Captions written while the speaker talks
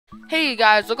Hey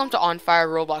guys, welcome to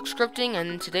OnFireRobloxScripting, and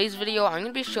in today's video I'm going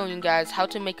to be showing you guys how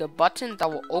to make a button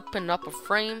that will open up a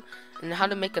frame and how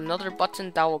to make another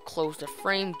button that will close the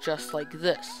frame just like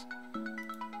this.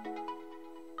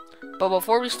 But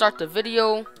before we start the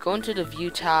video, go into the View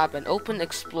tab and open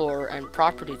Explorer and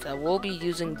Properties, and we'll be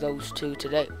using those two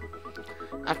today.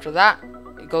 After that,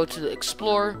 go to the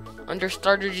Explorer, under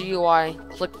Starter GUI,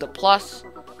 click the plus,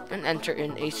 and enter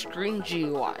in a Screen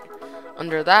GUI.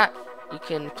 Under that, you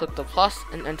can click the plus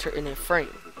and enter in a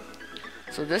frame.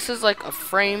 So this is like a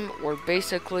frame where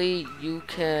basically you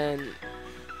can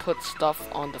put stuff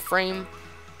on the frame.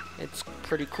 It's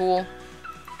pretty cool.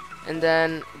 And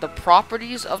then the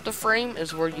properties of the frame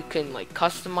is where you can like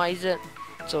customize it.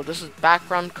 So this is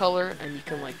background color, and you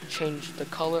can like change the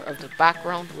color of the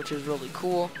background, which is really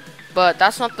cool. But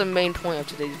that's not the main point of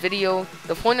today's video.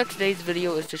 The point of today's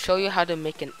video is to show you how to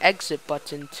make an exit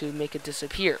button to make it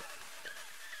disappear.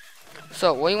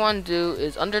 So what you want to do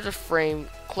is under the frame,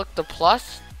 click the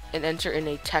plus and enter in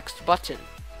a text button.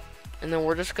 And then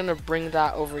we're just going to bring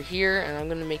that over here, and I'm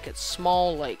going to make it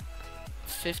small, like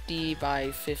 50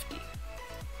 by 50.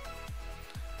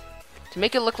 To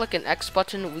make it look like an X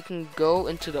button, we can go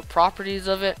into the properties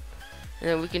of it, and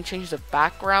then we can change the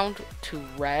background to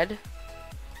red.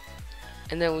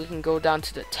 And then we can go down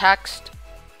to the text,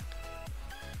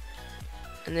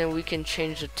 and then we can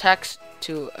change the text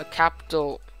to a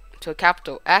capital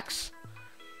X.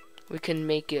 We can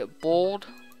make it bold,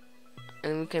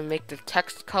 and we can make the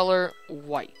text color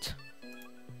white,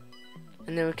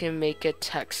 and then we can make it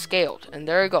text scaled, and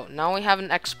there we go. Now we have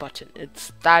an X button.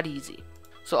 It's that easy.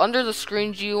 So under the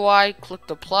Screen GUI, click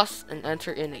the plus and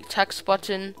enter in a text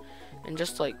button, and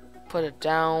just like put it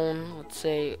down, let's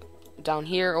say down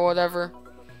here or whatever,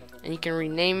 and you can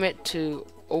rename it to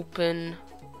open.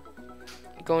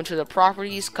 Go into the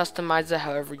properties, customize it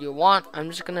however you want. I'm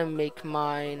just gonna make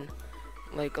mine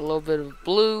like a little bit of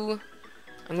blue.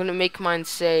 I'm gonna make mine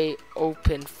say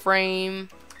Open Frame.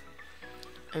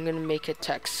 I'm gonna make it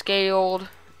text scaled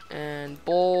and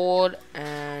bold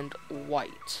and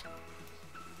white,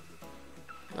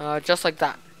 just like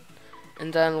that.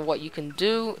 And then what you can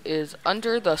do is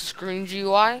under the Screen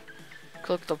GUI,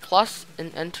 click the plus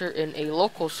and enter in a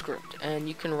local script, and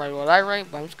you can write what I write,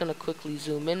 but I'm just going to quickly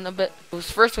zoom in a bit.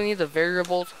 First we need the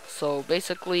variables, so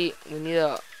basically we need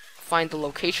to find the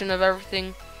location of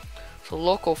everything. So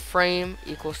local frame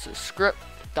equals to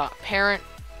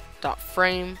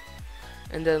script.Parent.Frame,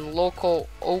 and then local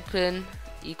open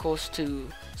equals to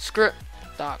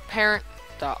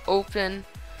script.Parent.open,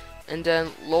 and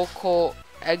then local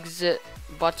exit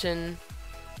button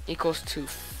equals to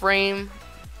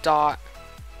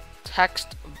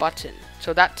frame.TextButton.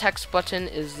 So that text button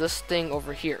is this thing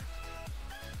over here.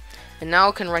 And now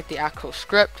I can write the actual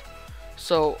script.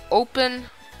 So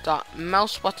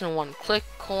open.mouse button one click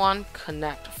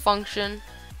connect function,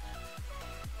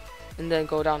 and then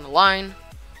go down the line,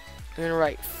 and then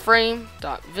write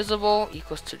frame.Visible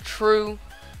equals to true,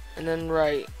 and then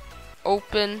write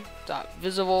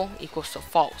open.Visible equals to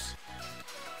false.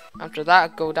 After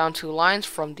that, go down 2 lines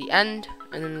from the end,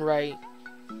 and then write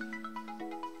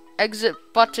exit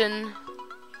button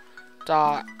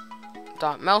dot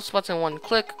mouse button one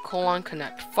click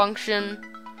connect function,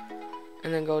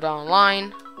 and then go down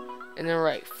line, and then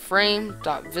write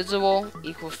frame.Visible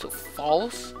equals to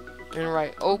false, and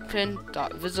write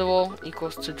open.Visible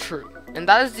equals to true. And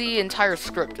that is the entire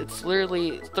script. It's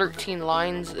literally 13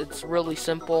 lines. It's really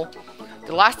simple.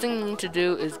 The last thing you need to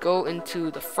do is go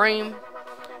into the frame,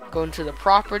 go into the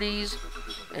properties,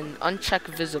 and uncheck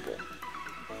visible,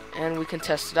 and we can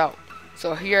test it out.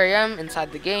 So here I am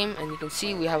inside the game, and you can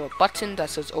see we have a button that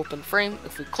says Open Frame.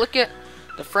 If we click it,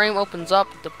 the frame opens up,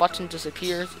 the button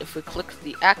disappears. If we click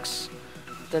the X,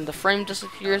 then the frame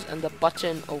disappears and the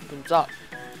button opens up,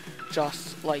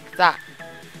 just like that.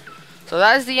 So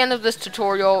that is the end of this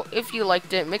tutorial. If you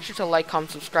liked it, make sure to like,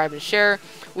 comment, subscribe, and share.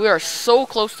 We are so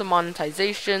close to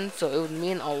monetization, so it would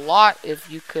mean a lot if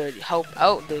you could help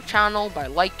out the channel by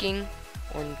liking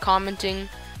or commenting.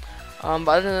 But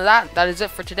other than that, that is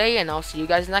it for today, and I'll see you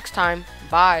guys next time.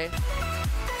 Bye.